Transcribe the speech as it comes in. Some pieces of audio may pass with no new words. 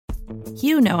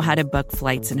You know how to book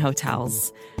flights and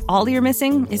hotels. All you're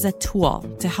missing is a tool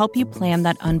to help you plan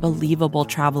that unbelievable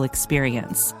travel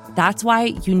experience. That's why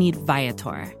you need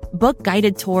Viator. Book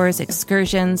guided tours,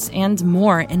 excursions, and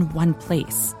more in one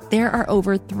place. There are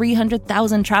over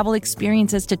 300,000 travel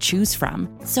experiences to choose from,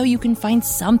 so you can find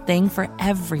something for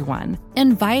everyone.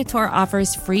 And Viator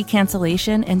offers free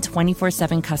cancellation and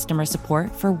 24/7 customer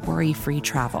support for worry-free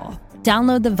travel.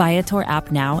 Download the Viator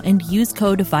app now and use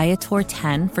code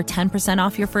Viator10 for 10%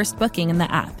 off your first booking in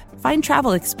the app. Find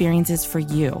travel experiences for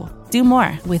you. Do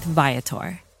more with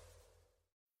Viator.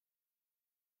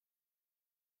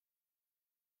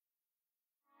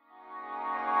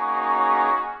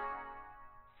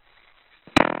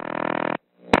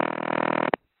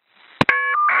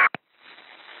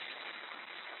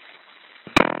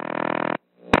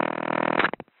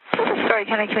 Story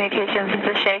County Communications,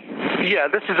 this is Shay. Yeah,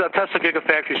 this is a Tesla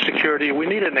Gigafactory Security. We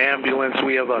need an ambulance.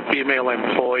 We have a female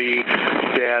employee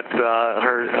that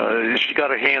she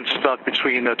got her hand stuck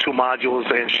between the two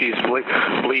modules and she's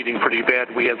bleeding pretty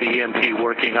bad. We have the EMT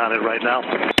working on it right now.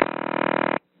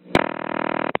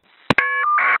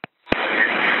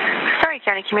 Story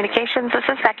County Communications, this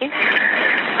is Becky.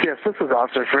 Yes, this is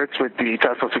Officer Fritz with the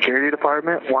Tesla Security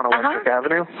Department, 101 Electric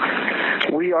Avenue.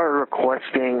 We are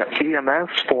requesting EMS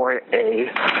for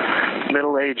a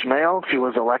middle-aged male. He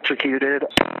was electrocuted.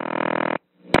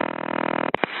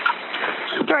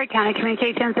 Story County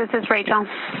Communications, this is Rachel.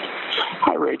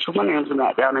 Hi, Rachel. My name's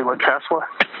Matt Downey with Tesla.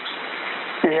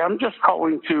 Hey, I'm just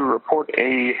calling to report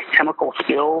a chemical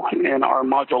spill in our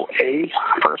Module A,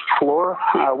 first floor.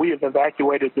 We have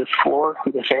evacuated this floor,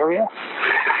 this area,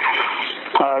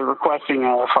 requesting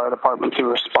a fire department to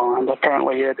respond.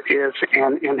 Apparently it is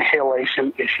an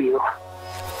inhalation issue.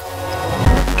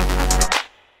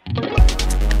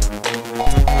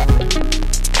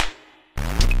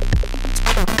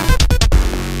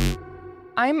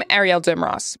 I'm Ariel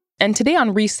Demross, and today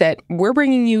on Reset, we're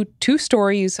bringing you two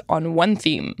stories on one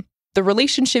theme: the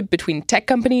relationship between tech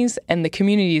companies and the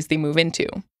communities they move into.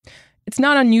 It's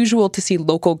not unusual to see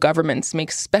local governments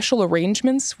make special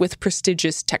arrangements with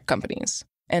prestigious tech companies,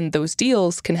 and those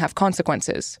deals can have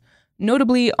consequences,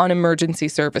 notably on emergency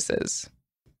services.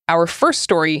 Our first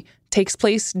story takes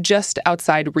place just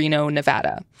outside Reno,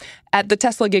 Nevada, at the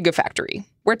Tesla Gigafactory,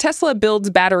 where Tesla builds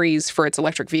batteries for its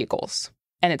electric vehicles.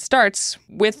 And it starts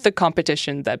with the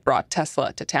competition that brought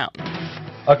Tesla to town.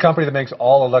 A company that makes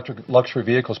all electric luxury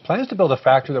vehicles plans to build a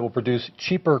factory that will produce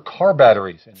cheaper car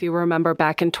batteries. If you remember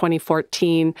back in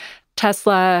 2014,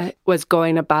 Tesla was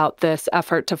going about this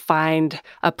effort to find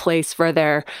a place for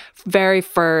their very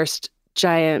first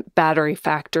giant battery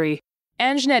factory.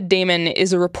 Anjanette Damon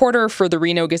is a reporter for the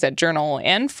Reno Gazette-Journal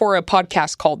and for a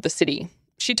podcast called The City.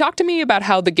 She talked to me about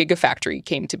how the Gigafactory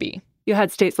came to be. You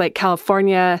had states like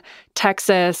California,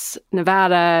 Texas,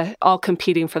 Nevada, all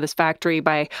competing for this factory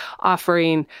by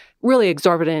offering really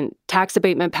exorbitant tax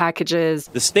abatement packages.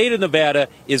 The state of Nevada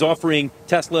is offering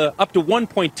Tesla up to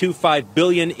 $1.25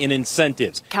 billion in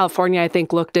incentives. California, I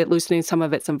think, looked at loosening some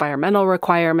of its environmental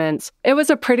requirements. It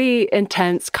was a pretty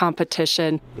intense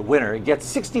competition. The winner gets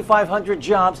 6,500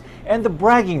 jobs and the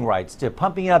bragging rights to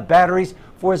pumping out batteries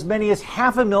for as many as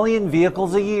 500,000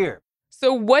 vehicles a year.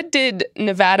 So what did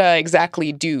Nevada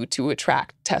exactly do to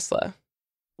attract Tesla?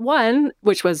 One,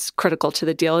 which was critical to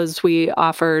the deal, is we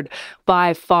offered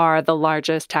by far the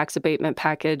largest tax abatement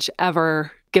package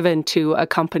ever given to a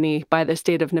company by the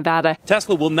state of Nevada.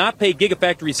 Tesla will not pay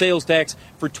Gigafactory sales tax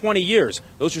for 20 years.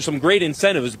 Those are some great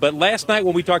incentives. But last night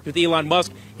when we talked with Elon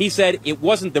Musk, he said it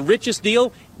wasn't the richest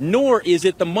deal, nor is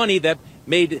it the money that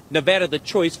made Nevada the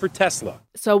choice for Tesla.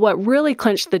 So what really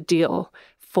clinched the deal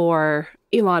for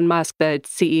Elon Musk, the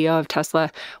CEO of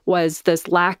Tesla, was this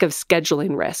lack of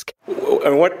scheduling risk.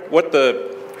 And what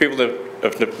the people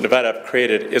of Nevada have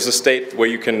created is a state where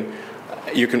you can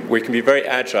be very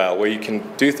agile, where you can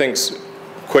do things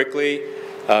quickly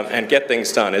and get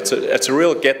things done. It's a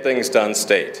real get things done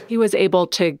state. He was able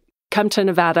to come to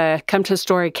Nevada, come to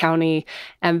Story County,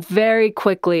 and very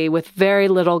quickly, with very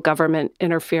little government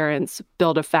interference,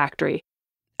 build a factory.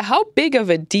 How big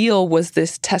of a deal was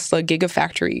this Tesla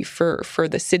Gigafactory for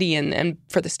the city and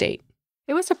for the state?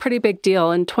 It was a pretty big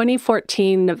deal. In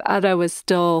 2014, Nevada was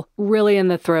still really in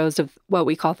the throes of what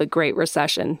we call the Great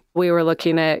Recession. We were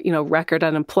looking at, record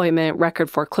unemployment,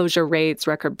 record foreclosure rates,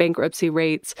 record bankruptcy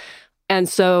rates. And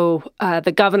so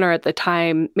the governor at the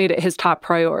time made it his top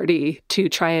priority to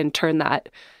try and turn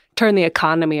the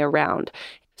economy around.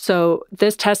 So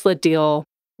this Tesla deal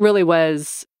really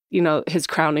was his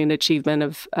crowning achievement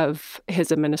of his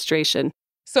administration.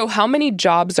 So how many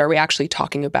jobs are we actually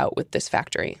talking about with this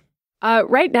factory?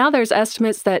 Right now, there's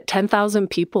estimates that 10,000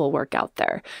 people work out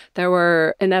there. There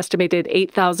were an estimated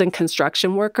 8,000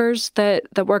 construction workers that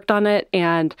worked on it,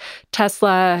 and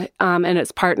Tesla and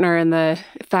its partner in the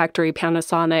factory,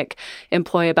 Panasonic,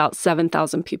 employ about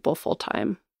 7,000 people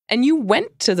full-time. And you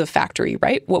went to the factory,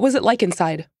 right? What was it like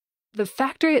inside? The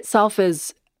factory itself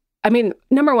is,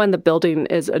 number one, the building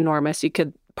is enormous. You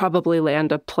could probably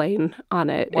land a plane on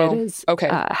it. Whoa. It is okay.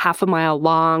 Half a mile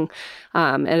long.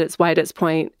 At its widest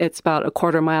point, it's about a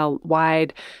quarter mile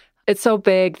wide. It's so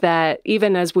big that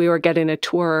even as we were getting a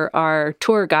tour, our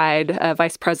tour guide,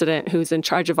 vice president who's in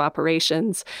charge of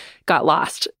operations, got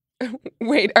lost.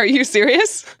 Wait, are you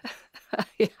serious?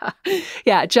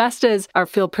 Yeah. Just as our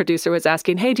field producer was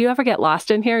asking, hey, do you ever get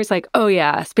lost in here? He's like, oh,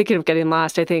 yeah. Speaking of getting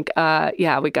lost, I think,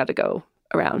 we got to go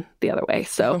around the other way.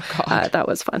 So that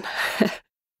was fun.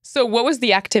 So what was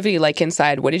the activity like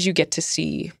inside? What did you get to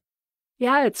see?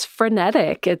 Yeah, it's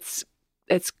frenetic. It's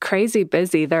crazy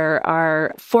busy. There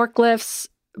are forklifts,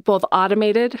 both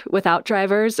automated without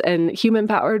drivers and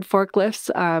human-powered forklifts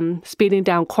speeding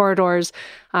down corridors.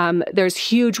 There's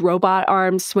huge robot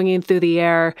arms swinging through the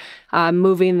air,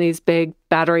 moving these big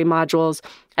battery modules.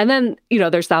 And then,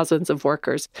 there's thousands of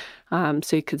workers.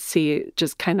 So you could see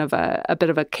just kind of a bit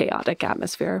of a chaotic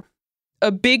atmosphere.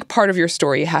 A big part of your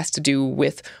story has to do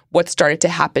with what started to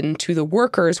happen to the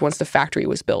workers once the factory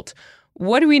was built.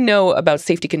 What do we know about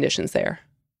safety conditions there?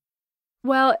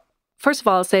 Well, first of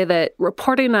all, I'll say that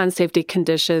reporting on safety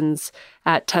conditions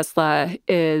at Tesla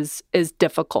is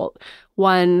difficult.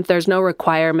 One, there's no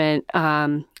requirement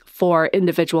for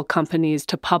individual companies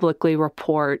to publicly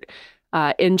report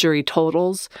injury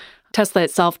totals. Tesla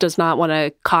itself does not want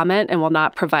to comment and will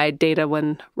not provide data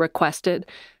when requested.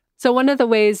 So one of the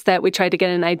ways that we tried to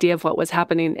get an idea of what was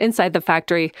happening inside the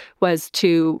factory was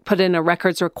to put in a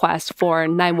records request for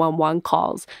 911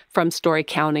 calls from Story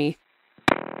County.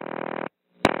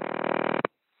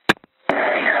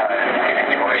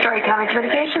 Story County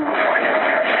Communications.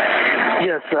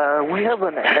 Yes, we have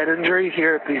a head injury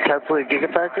here at the Tesla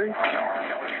Gigafactory.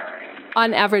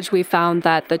 On average, we found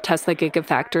that the Tesla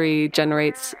Gigafactory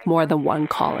generates more than one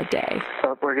call a day.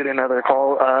 We're getting another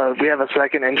call. We have a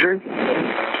second injury.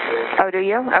 Oh, do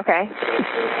you? Okay.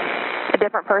 A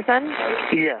different person?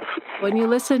 Yes. When you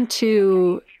listen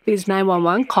to these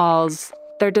 911 calls,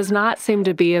 there does not seem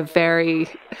to be a very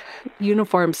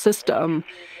uniform system,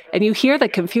 and you hear the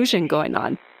confusion going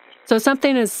on. So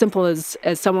something as simple as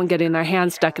someone getting their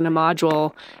hand stuck in a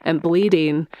module and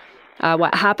bleeding,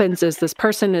 what happens is this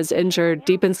person is injured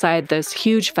deep inside this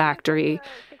huge factory.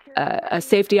 A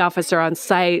safety officer on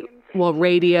site will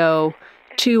radio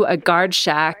to a guard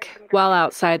shack well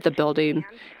outside the building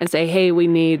and say, hey, we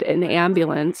need an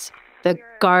ambulance. The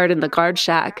guard in the guard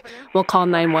shack will call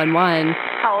 911.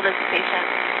 How old is the patient?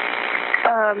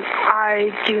 I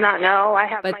do not know.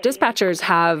 But dispatchers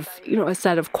have, a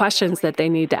set of questions that they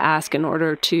need to ask in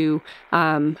order to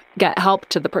get help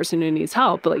to the person who needs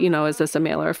help. Is this a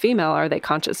male or a female? Are they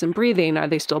conscious and breathing? Are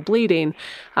they still bleeding?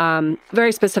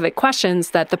 Very specific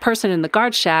questions that the person in the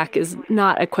guard shack is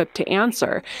not equipped to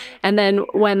answer. And then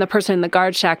when the person in the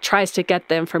guard shack tries to get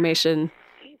the information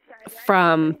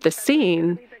from the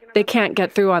scene, they can't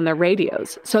get through on their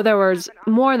radios. So there was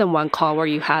more than one call where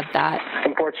you had that.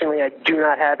 Unfortunately, I do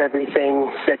not have everything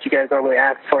that you guys normally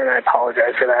ask for, and I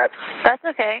apologize for that. That's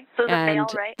okay. So the male,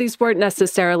 right? These weren't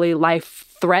necessarily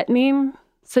life-threatening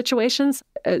situations.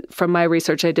 From my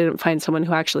research, I didn't find someone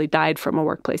who actually died from a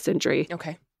workplace injury.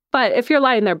 Okay. But if you're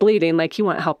lying there bleeding, you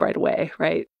want help right away,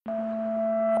 right?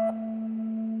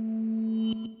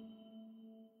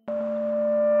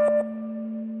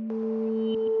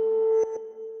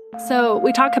 So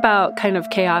we talk about kind of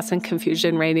chaos and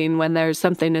confusion reigning when there's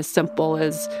something as simple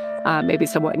as maybe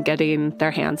someone getting their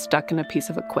hand stuck in a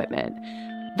piece of equipment.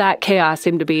 That chaos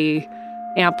seemed to be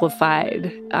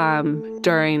amplified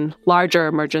during larger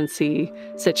emergency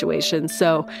situations.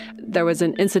 So there was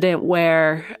an incident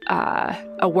where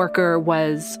a worker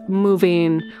was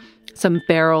moving some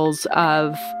barrels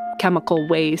of chemical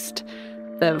waste.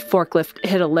 The forklift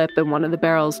hit a lip and one of the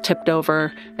barrels tipped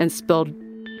over and spilled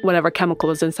whatever chemical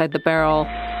was inside the barrel.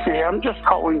 Yeah, I'm just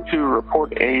calling to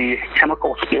report a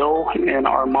chemical spill in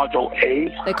our Module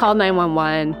A. They called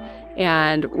 911,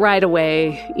 and right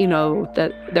away,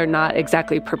 that they're not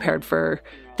exactly prepared for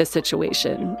the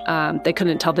situation. They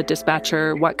couldn't tell the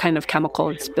dispatcher what kind of chemical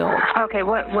had spilled. Okay,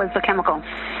 what was the chemical?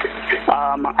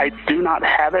 I do not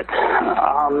have it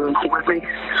with me.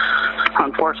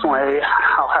 Unfortunately,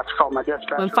 I'll have to call my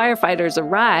dispatcher. When firefighters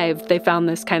arrived, they found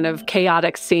this kind of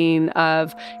chaotic scene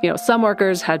of, some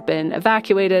workers had been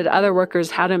evacuated, other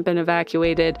workers hadn't been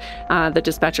evacuated. The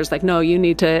dispatcher's like, no, you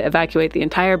need to evacuate the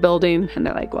entire building. And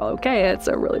they're like, well, okay, it's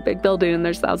a really big building and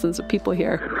there's thousands of people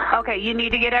here. Okay, you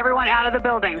need to get everyone out of the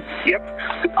building. Yep.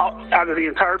 Out of the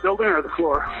entire building or the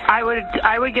floor? I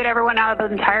would get everyone out of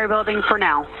the entire building for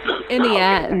now. In the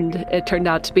end, it turned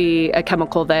out to be a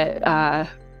chemical that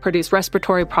produced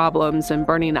respiratory problems and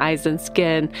burning eyes and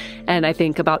skin. And I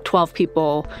think about 12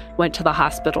 people went to the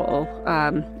hospital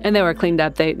and they were cleaned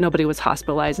up. Nobody was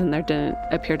hospitalized and there didn't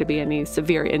appear to be any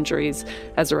severe injuries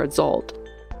as a result.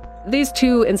 These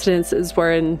two incidences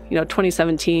were in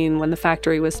 2017 when the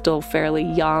factory was still fairly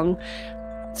young.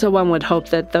 So one would hope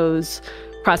that those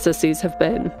processes have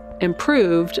been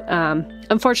improved.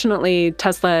 Unfortunately,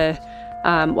 Tesla,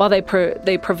 while they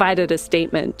provided a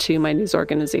statement to my news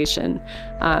organization,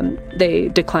 they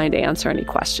declined to answer any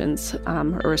questions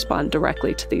or respond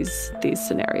directly to these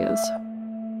scenarios.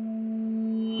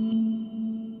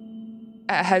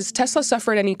 Has Tesla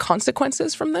suffered any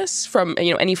consequences from this? From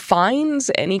any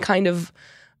fines, any kind of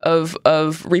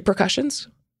repercussions?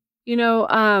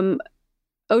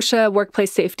 OSHA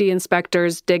workplace safety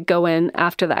inspectors did go in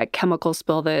after that chemical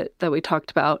spill that we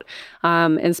talked about,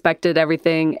 inspected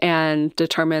everything and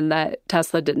determined that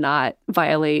Tesla did not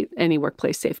violate any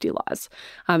workplace safety laws.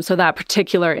 So that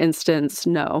particular instance,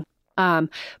 no. But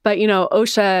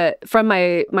OSHA, from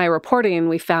my reporting,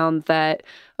 we found that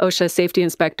OSHA safety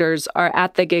inspectors are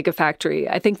at the Gigafactory.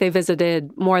 I think they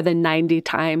visited more than 90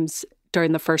 times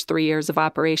during the first 3 years of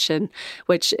operation,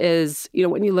 which is,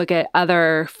 when you look at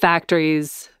other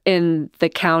factories in the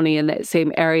county in the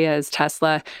same area as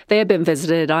Tesla, they have been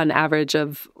visited on average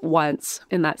of once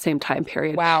in that same time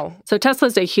period. Wow. So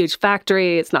Tesla's a huge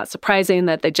factory. It's not surprising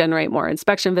that they generate more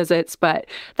inspection visits, but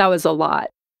that was a lot.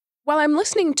 While I'm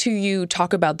listening to you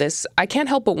talk about this, I can't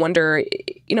help but wonder,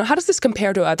 how does this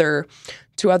compare to other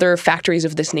factories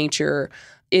of this nature?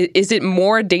 Is it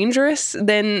more dangerous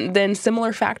than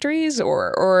similar factories,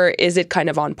 or is it kind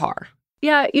of on par?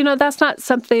 Yeah, that's not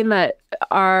something that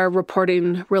our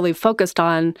reporting really focused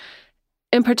on,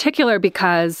 in particular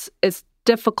because it's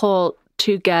difficult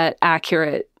to get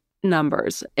accurate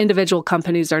numbers. Individual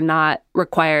companies are not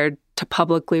required to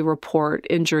publicly report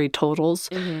injury totals.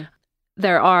 Mm-hmm.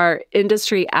 There are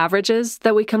industry averages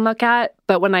that we can look at,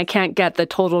 but when I can't get the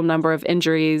total number of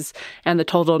injuries and the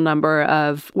total number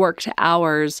of worked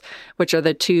hours, which are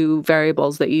the two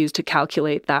variables that you use to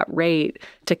calculate that rate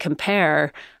to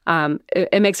compare,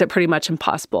 it makes it pretty much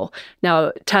impossible.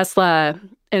 Now, Tesla,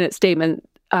 in its statement,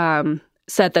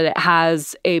 said that it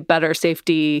has a better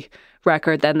safety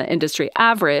record than the industry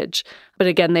average, but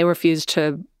again, they refused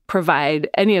to provide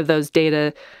any of those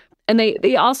data. And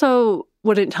they also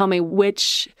wouldn't tell me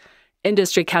which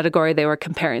industry category they were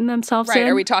comparing themselves in. Right.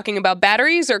 Are we talking about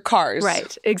batteries or cars?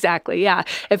 Right. Exactly. Yeah.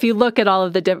 If you look at all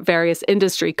of the various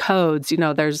industry codes,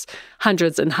 there's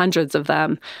hundreds and hundreds of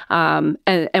them.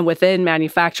 And within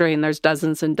manufacturing, there's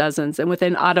dozens and dozens. And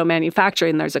within auto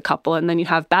manufacturing, there's a couple. And then you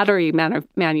have battery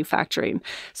manufacturing.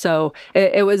 So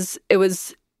it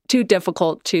was too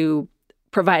difficult to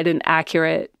provide an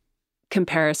accurate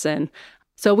comparison.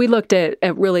 So we looked at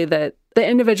really the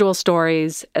individual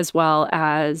stories as well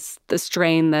as the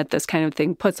strain that this kind of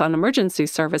thing puts on emergency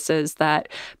services, that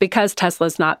because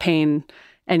Tesla's not paying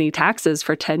any taxes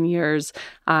for 10 years,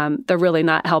 they're really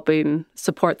not helping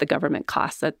support the government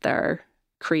costs that they're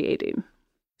creating.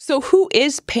 So who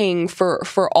is paying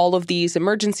for all of these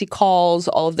emergency calls,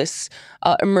 all of this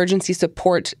emergency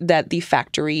support that the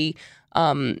factory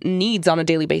needs on a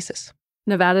daily basis?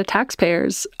 Nevada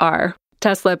taxpayers are.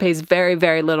 Tesla pays very,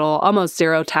 very little, almost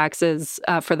zero taxes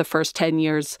for the first 10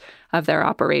 years of their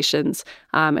operations.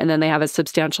 And then they have a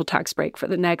substantial tax break for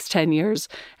the next 10 years.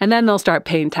 And then they'll start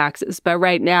paying taxes. But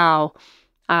right now,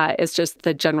 it's just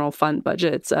the general fund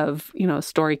budgets of,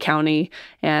 Story County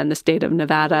and the state of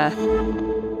Nevada.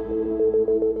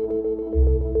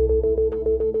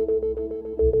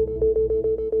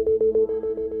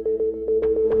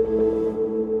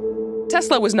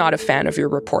 Tesla was not a fan of your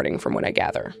reporting, from what I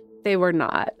gather. They were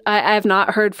not. I have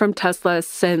not heard from Tesla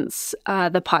since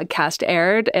the podcast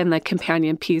aired and the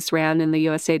companion piece ran in the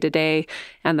USA Today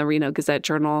and the Reno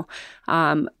Gazette-Journal.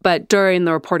 But during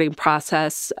the reporting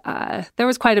process, there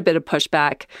was quite a bit of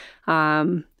pushback.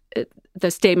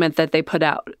 The statement that they put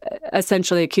out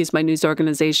essentially accused my news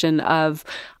organization of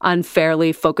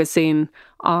unfairly focusing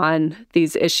on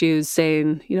these issues,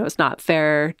 saying, it's not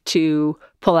fair to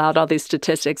pull out all these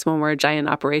statistics when we're a giant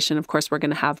operation. Of course, we're going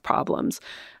to have problems.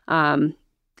 And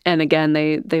again,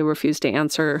 they refused to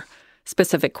answer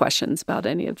specific questions about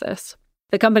any of this.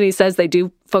 The company says they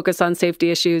do focus on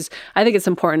safety issues. I think it's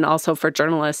important also for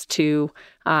journalists to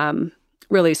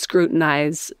really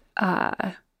scrutinize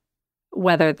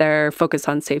whether their focus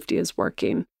on safety is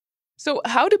working. So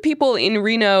how do people in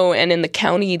Reno and in the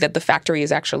county that the factory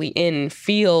is actually in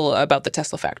feel about the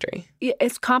Tesla factory?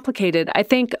 It's complicated. I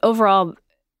think overall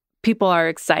people are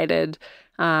excited.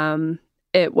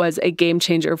 It was a game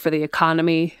changer for the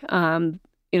economy,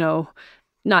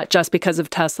 not just because of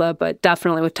Tesla, but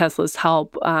definitely with Tesla's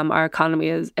help. Our economy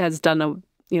has done a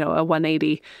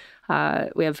 180.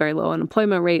 We have very low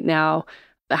unemployment rate now.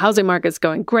 The housing market's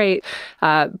going great.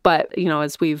 But,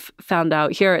 as we've found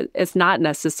out here, it's not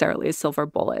necessarily a silver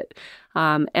bullet.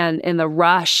 And in the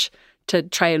rush to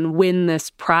try and win this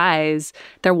prize,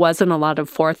 there wasn't a lot of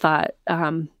forethought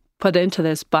put into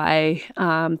this by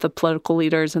the political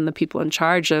leaders and the people in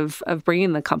charge of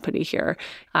bringing the company here.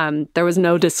 There was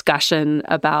no discussion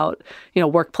about,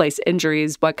 workplace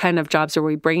injuries. What kind of jobs are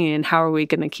we bringing in? How are we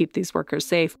going to keep these workers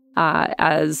safe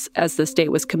as the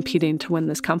state was competing to win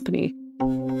this company?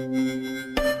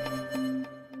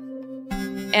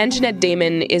 Anjanette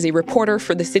Damon is a reporter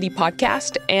for the City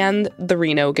Podcast and the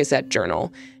Reno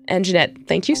Gazette-Journal. Anjanette,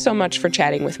 thank you so much for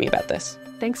chatting with me about this.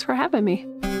 Thanks for having me.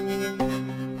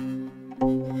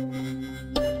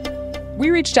 We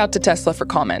reached out to Tesla for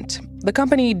comment. The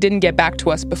company didn't get back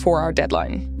to us before our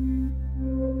deadline.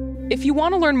 If you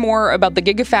want to learn more about the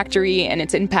Gigafactory and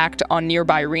its impact on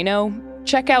nearby Reno,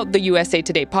 check out the USA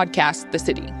Today podcast, The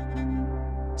City.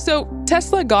 So,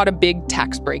 Tesla got a big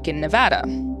tax break in Nevada.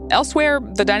 Elsewhere,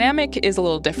 the dynamic is a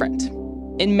little different.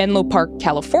 In Menlo Park,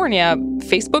 California,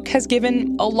 Facebook has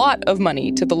given a lot of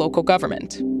money to the local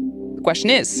government. The question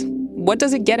is, what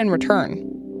does it get in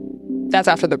return? That's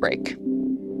after the break.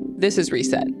 This is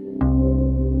Reset.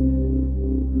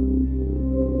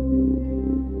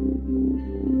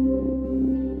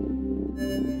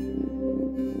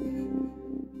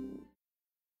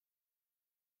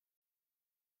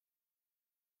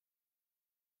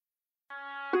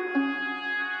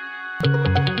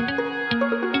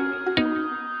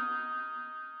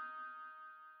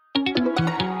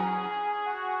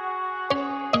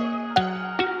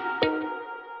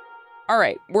 All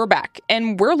right, we're back,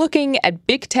 and we're looking at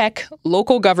big tech,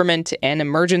 local government, and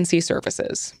emergency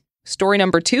services. Story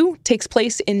number 2 takes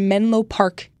place in Menlo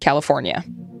Park, California.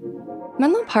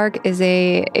 Menlo Park is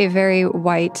a very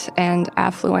white and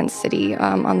affluent city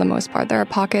on the most part. There are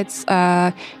pockets,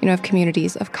 of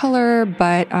communities of color,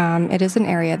 but it is an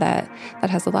area that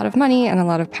has a lot of money and a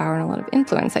lot of power and a lot of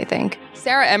influence, I think.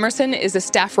 Sarah Emerson is a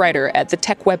staff writer at the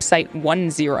tech website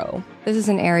 10. This is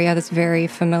an area that's very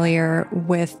familiar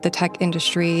with the tech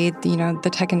industry. The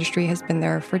tech industry has been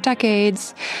there for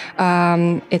decades.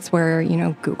 It's where,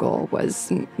 Google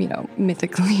was,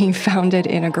 mythically founded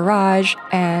in a garage.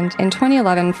 And in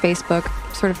 2011, Facebook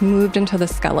sort of moved into the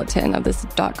skeleton of this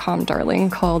 .com darling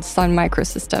called Sun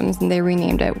Microsystems, and they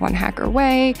renamed it One Hacker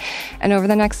Way. And over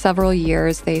the next several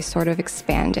years, they sort of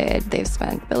expanded. They've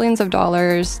spent billions of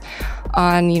dollars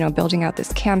on, building out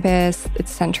this campus.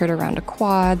 It's centered around a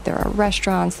quad. There are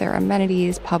restaurants, there are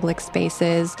amenities, public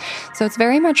spaces. So it's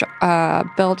very much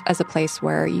built as a place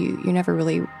where you never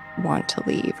really want to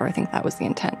leave, or I think that was the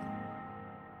intent.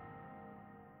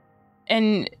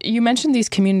 And you mentioned these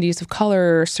communities of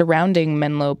color surrounding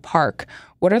Menlo Park.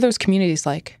 What are those communities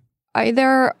like? There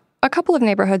are a couple of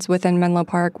neighborhoods within Menlo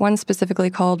Park, one specifically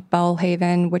called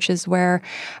Bellhaven, which is where,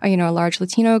 a large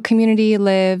Latino community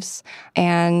lives.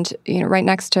 And, right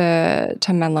next to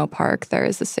Menlo Park, there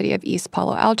is the city of East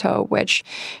Palo Alto, which,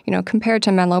 compared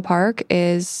to Menlo Park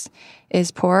is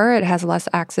poor. It has less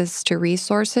access to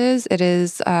resources. It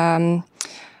is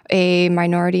a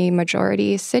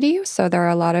minority-majority city, so there are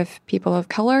a lot of people of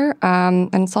color. And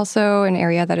it's also an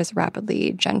area that is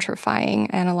rapidly gentrifying,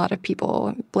 and a lot of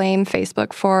people blame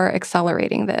Facebook for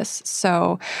accelerating this.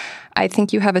 So I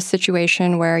think you have a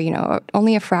situation where,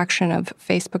 only a fraction of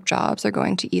Facebook jobs are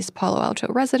going to East Palo Alto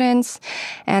residents,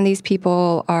 and these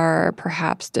people are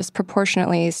perhaps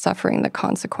disproportionately suffering the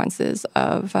consequences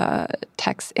of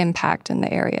tech's impact in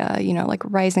the area, like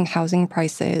rising housing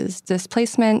prices,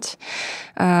 displacement,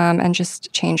 and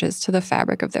just changes to the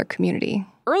fabric of their community.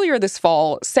 Earlier this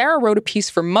fall, Sarah wrote a piece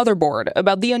for Motherboard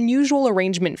about the unusual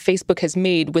arrangement Facebook has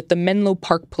made with the Menlo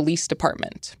Park Police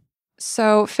Department.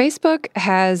 So Facebook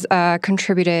has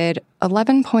contributed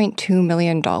 $11.2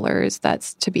 million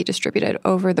that's to be distributed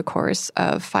over the course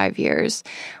of 5 years,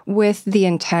 with the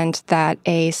intent that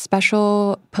a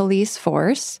special police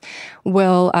force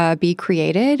will be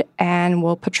created and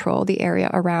will patrol the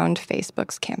area around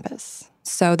Facebook's campus.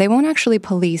 So they won't actually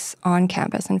police on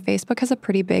campus, and Facebook has a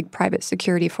pretty big private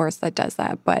security force that does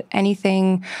that. But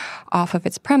anything off of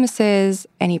its premises,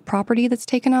 any property that's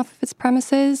taken off of its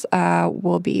premises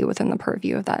will be within the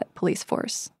purview of that police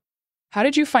force. How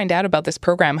did you find out about this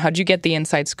program? How'd you get the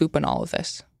inside scoop on all of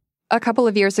this? A couple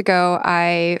of years ago,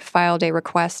 I filed a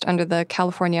request under the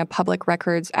California Public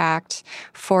Records Act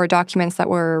for documents that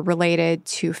were related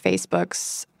to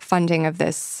Facebook's funding of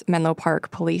this Menlo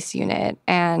Park police unit.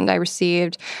 And I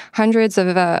received hundreds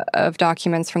of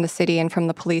documents from the city and from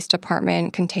the police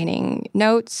department containing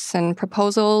notes and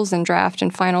proposals in draft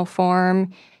and final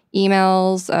form,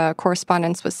 emails,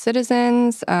 correspondence with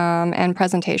citizens, and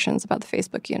presentations about the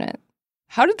Facebook unit.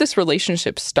 How did this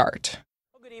relationship start?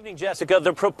 Good evening, Jessica.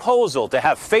 The proposal to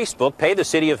have Facebook pay the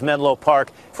city of Menlo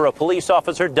Park for a police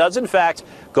officer does, in fact,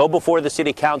 go before the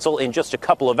city council in just a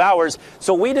couple of hours.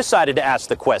 So we decided to ask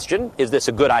the question, is this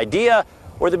a good idea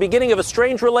or the beginning of a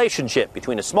strange relationship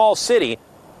between a small city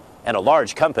and a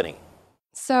large company?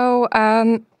 So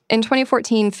in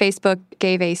 2014, Facebook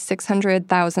gave a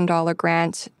 $600,000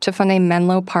 grant to fund a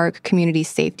Menlo Park community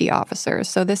safety officer.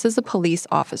 So this is a police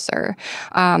officer,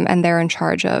 and they're in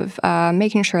charge of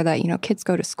making sure that, kids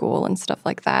go to school and stuff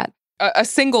like that. A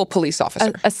single police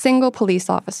officer? A single police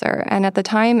officer. And at the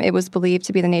time, it was believed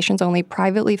to be the nation's only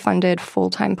privately funded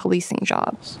full-time policing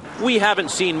job. We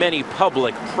haven't seen many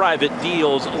public-private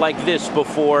deals like this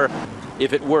before.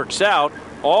 If it works out,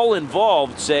 all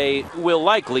involved say we'll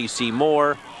likely see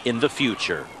more in the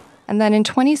future. And then in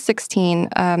 2016,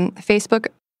 Facebook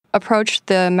approached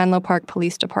the Menlo Park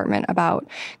Police Department about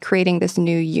creating this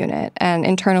new unit. And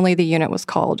internally, the unit was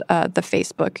called the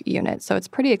Facebook unit. So it's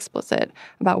pretty explicit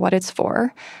about what it's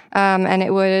for. And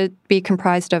it would be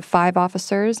comprised of 5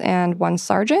 officers and 1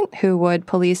 sergeant who would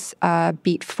police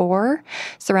Beat 4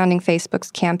 surrounding Facebook's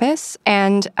campus.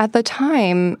 And at the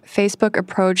time, Facebook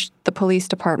approached the police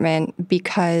department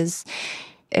because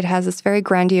it has this very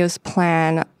grandiose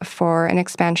plan for an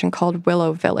expansion called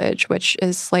Willow Village, which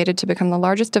is slated to become the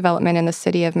largest development in the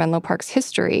city of Menlo Park's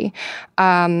history.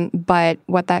 But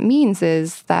what that means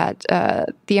is that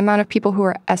the amount of people who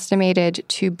are estimated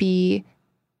to be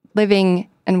living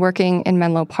and working in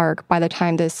Menlo Park by the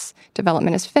time this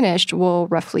development is finished will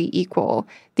roughly equal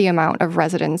the amount of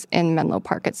residents in Menlo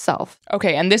Park itself.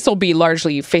 Okay, and this will be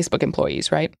largely Facebook employees,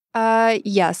 right?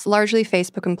 Yes, largely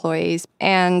Facebook employees.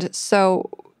 And so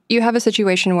you have a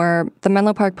situation where the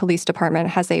Menlo Park Police Department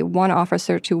has a 1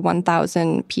 officer to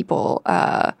 1,000 people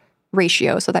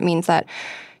ratio. So that means that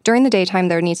during the daytime,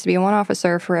 there needs to be 1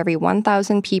 officer for every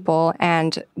 1,000 people.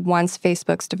 And once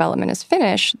Facebook's development is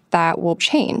finished, that will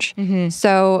change. Mm-hmm.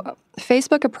 So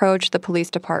Facebook approached the police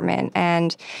department,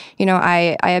 and,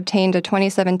 I obtained a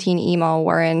 2017 email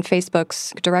wherein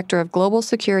Facebook's director of global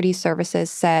security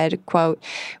services said, quote,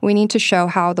 "We need to show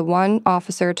how the 1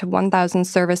 officer to 1,000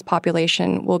 service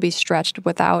population will be stretched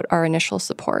without our initial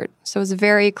support." So it was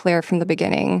very clear from the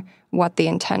beginning what the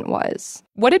intent was.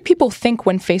 What did people think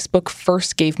when Facebook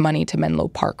first gave money to Menlo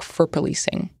Park for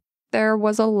policing? There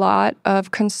was a lot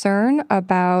of concern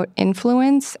about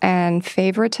influence and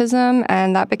favoritism,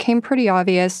 and that became pretty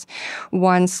obvious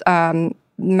once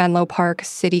Menlo Park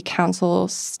City Council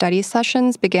study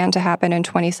sessions began to happen in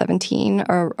 2017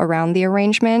 around the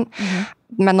arrangement.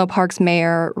 Mm-hmm. Menlo Park's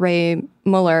mayor, Ray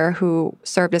Mueller, who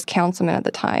served as councilman at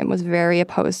the time, was very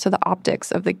opposed to the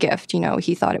optics of the gift.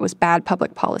 He thought it was bad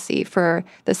public policy for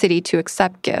the city to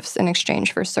accept gifts in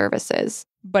exchange for services.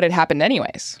 But it happened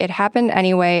anyways. It happened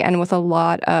anyway, and with a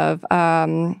lot of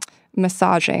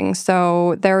massaging.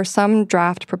 So there are some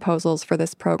draft proposals for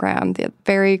this program that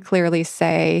very clearly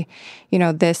say,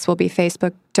 this will be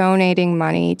Facebook donating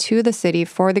money to the city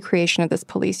for the creation of this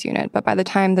police unit. But by the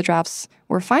time the drafts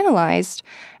were finalized,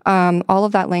 all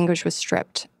of that language was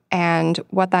stripped. And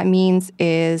what that means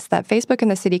is that Facebook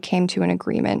and the city came to an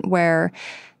agreement where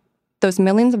those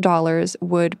millions of dollars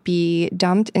would be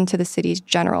dumped into the city's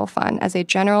general fund as a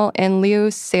general in lieu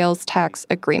sales tax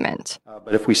agreement.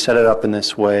 But if we set it up in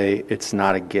this way, it's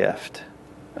not a gift.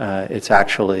 It's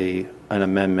actually an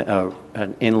amendment,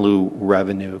 an in lieu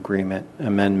revenue agreement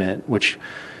amendment, which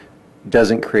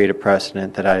doesn't create a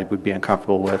precedent that I would be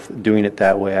uncomfortable with. Doing it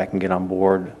that way, I can get on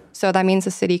board. So that means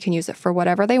the city can use it for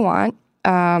whatever they want,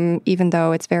 even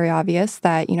though it's very obvious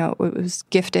that, it was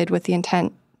gifted with the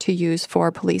intent to use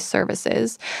for police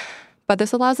services. But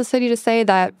this allows the city to say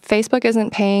that Facebook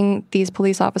isn't paying these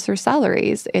police officers'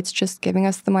 salaries. It's just giving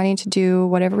us the money to do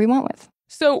whatever we want with.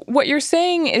 So what you're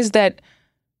saying is that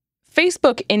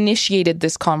Facebook initiated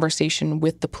this conversation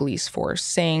with the police force,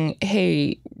 saying,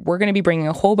 hey, we're going to be bringing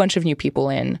a whole bunch of new people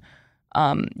in.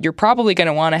 You're probably going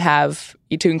to want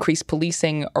to increase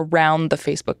policing around the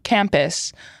Facebook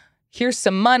campus. here's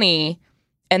some money,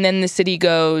 and then the city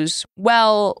goes,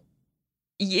 well,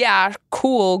 yeah,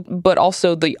 cool, but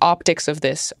also the optics of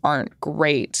this aren't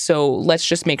great. So let's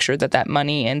just make sure that that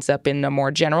money ends up in a more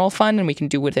general fund and we can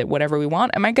do with it whatever we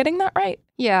want. Am I getting that right?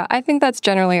 Yeah, I think that's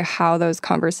generally how those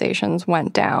conversations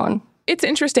went down. It's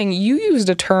interesting. You used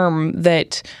a term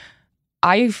that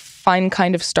I find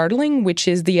kind of startling, which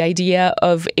is the idea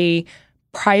of a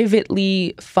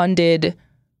privately funded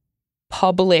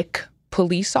public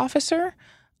police officer.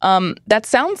 That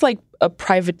sounds like the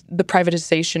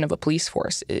privatization of a police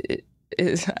force.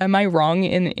 Am I wrong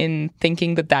in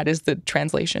thinking that is the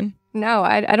translation? No,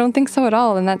 I don't think so at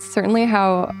all. And that's certainly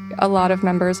how a lot of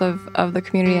members of the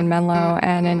community in Menlo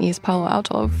and in East Palo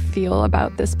Alto feel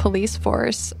about this police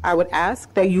force. I would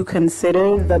ask that you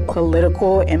consider the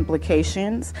political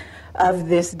implications of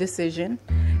this decision,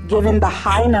 given the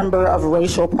high number of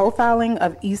racial profiling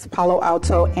of East Palo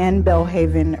Alto and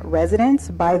Belhaven residents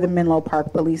by the Menlo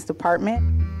Park Police Department.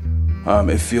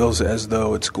 It feels as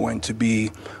though it's going to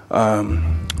be,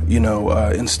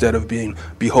 instead of being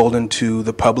beholden to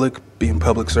the public, being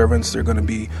public servants, they're going to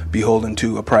be beholden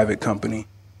to a private company.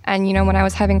 And, when I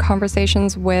was having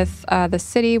conversations with the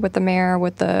city, with the mayor,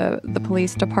 with the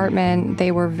police department,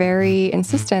 they were very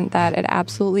insistent that it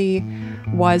absolutely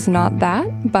was not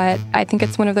that. But I think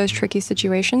it's one of those tricky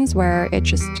situations where it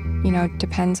just,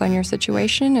 depends on your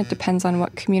situation. It depends on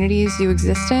what communities you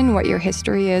exist in, what your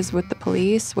history is with the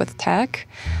police, with tech.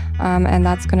 And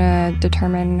that's going to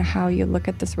determine how you look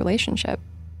at this relationship.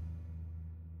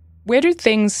 Where do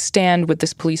things stand with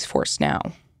this police force now?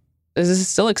 Does this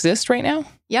still exist right now?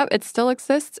 Yep, it still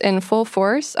exists in full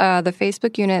force. The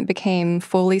Facebook unit became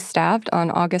fully staffed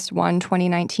on August 1,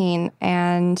 2019.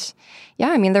 And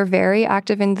they're very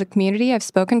active in the community. I've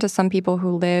spoken to some people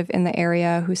who live in the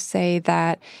area who say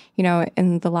that,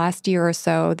 in the last year or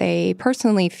so, they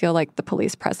personally feel like the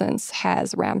police presence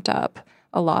has ramped up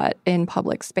a lot in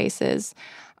public spaces.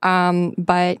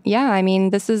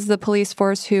 This is the police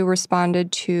force who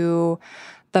responded to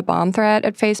the bomb threat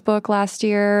at Facebook last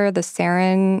year, the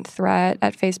sarin threat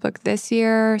at Facebook this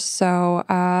year. So,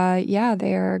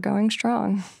 they are going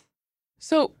strong.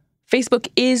 So Facebook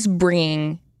is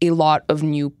bringing a lot of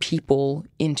new people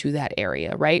into that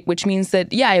area, right? Which means that,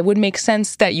 it would make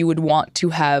sense that you would want to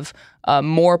have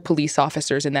more police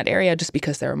officers in that area just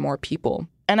because there are more people.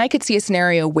 And I could see a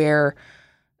scenario where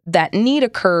that need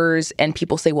occurs and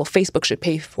people say, well, Facebook should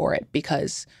pay for it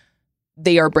because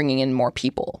they are bringing in more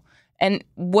people. And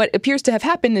what appears to have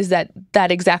happened is that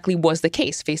exactly was the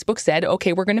case. Facebook said,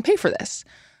 okay, we're going to pay for this.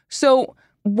 So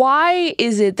why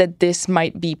is it that this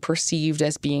might be perceived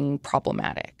as being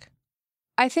problematic?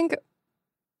 I think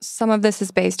some of this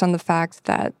is based on the fact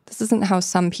that this isn't how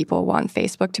some people want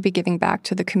Facebook to be giving back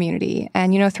to the community.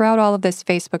 And, throughout all of this,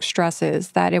 Facebook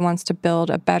stresses that it wants to build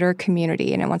a better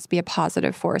community and it wants to be a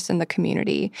positive force in the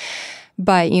community.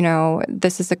 But,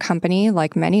 this is a company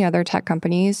like many other tech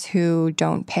companies who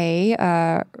don't pay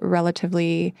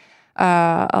relatively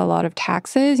a lot of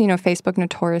taxes. Facebook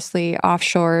notoriously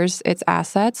offshores its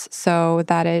assets so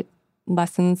that it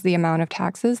lessens the amount of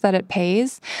taxes that it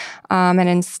pays. And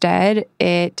instead,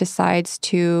 it decides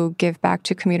to give back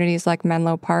to communities like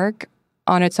Menlo Park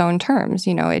on its own terms.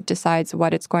 It decides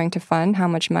what it's going to fund, how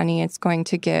much money it's going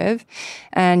to give.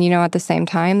 And, at the same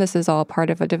time, this is all part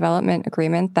of a development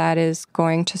agreement that is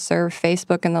going to serve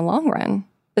Facebook in the long run.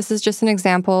 This is just an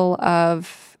example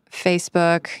of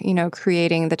Facebook,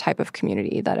 creating the type of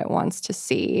community that it wants to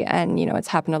see. And, it's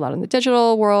happened a lot in the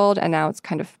digital world, and now it's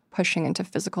kind of pushing into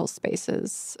physical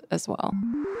spaces as well.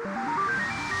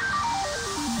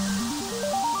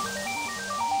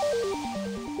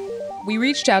 We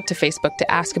reached out to Facebook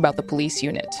to ask about the police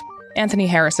unit. Anthony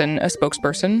Harrison, a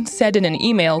spokesperson, said in an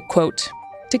email, quote,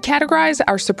 "To categorize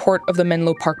our support of the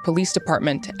Menlo Park Police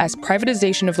Department as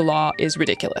privatization of the law is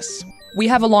ridiculous. We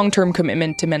have a long-term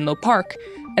commitment to Menlo Park,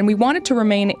 and we want it to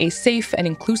remain a safe and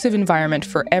inclusive environment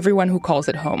for everyone who calls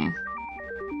it home."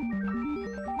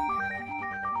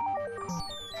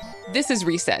 This is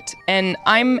Reset, and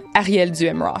I'm Ariel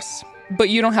Duhem-Ross, but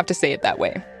you don't have to say it that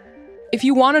way. If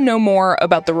you want to know more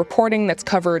about the reporting that's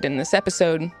covered in this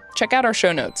episode, check out our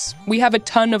show notes. We have a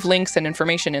ton of links and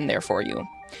information in there for you.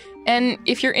 And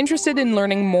if you're interested in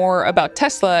learning more about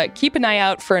Tesla, keep an eye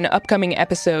out for an upcoming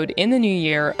episode in the new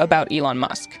year about Elon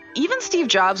Musk. Even Steve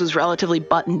Jobs was relatively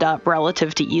buttoned up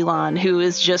relative to Elon, who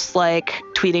is just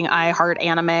tweeting "I heart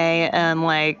anime"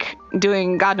 and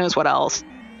doing God knows what else.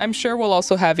 I'm sure we'll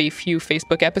also have a few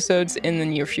Facebook episodes in the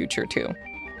near future too.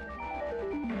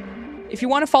 If you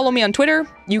want to follow me on Twitter,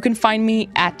 you can find me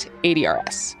at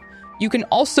ADRS. You can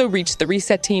also reach the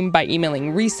Reset team by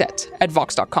emailing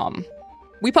reset@vox.com.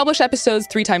 We publish episodes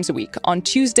 3 times a week on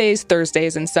Tuesdays,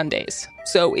 Thursdays, and Sundays.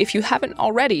 So if you haven't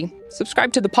already,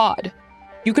 subscribe to the pod.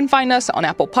 You can find us on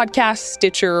Apple Podcasts,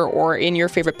 Stitcher, or in your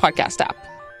favorite podcast app.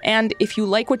 And if you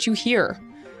like what you hear,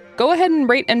 go ahead and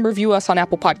rate and review us on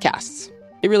Apple Podcasts.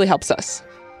 It really helps us.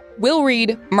 Will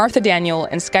Reed, Martha Daniel,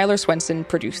 and Skylar Swenson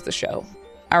produce the show.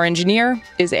 Our engineer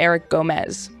is Eric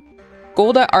Gomez.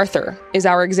 Golda Arthur is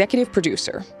our executive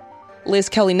producer. Liz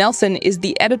Kelly Nelson is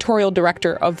the editorial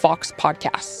director of Vox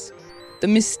Podcasts. The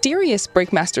mysterious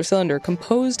Breakmaster Cylinder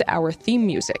composed our theme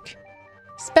music.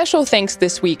 Special thanks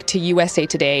this week to USA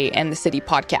Today and the City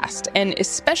Podcast, and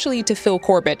especially to Phil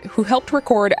Corbett, who helped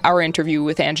record our interview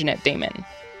with Anjanette Damon.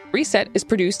 Reset is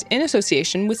produced in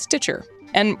association with Stitcher,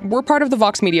 and we're part of the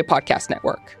Vox Media Podcast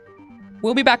Network.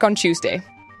 We'll be back on Tuesday.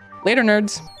 Later,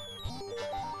 nerds.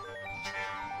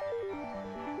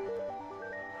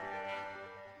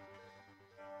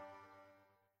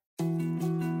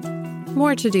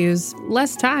 More to-dos,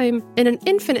 less time, and an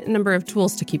infinite number of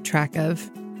tools to keep track of.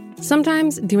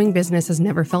 Sometimes doing business has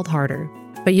never felt harder,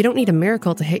 but you don't need a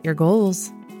miracle to hit your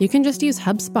goals. You can just use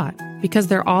HubSpot, because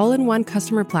their all-in-one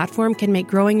customer platform can make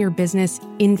growing your business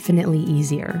infinitely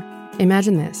easier.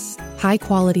 Imagine this: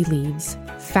 high-quality leads,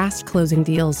 fast closing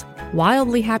deals,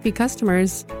 wildly happy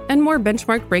customers, and more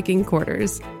benchmark-breaking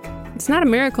quarters. It's not a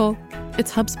miracle,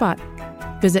 it's HubSpot.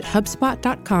 Visit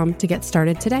HubSpot.com to get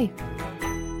started today.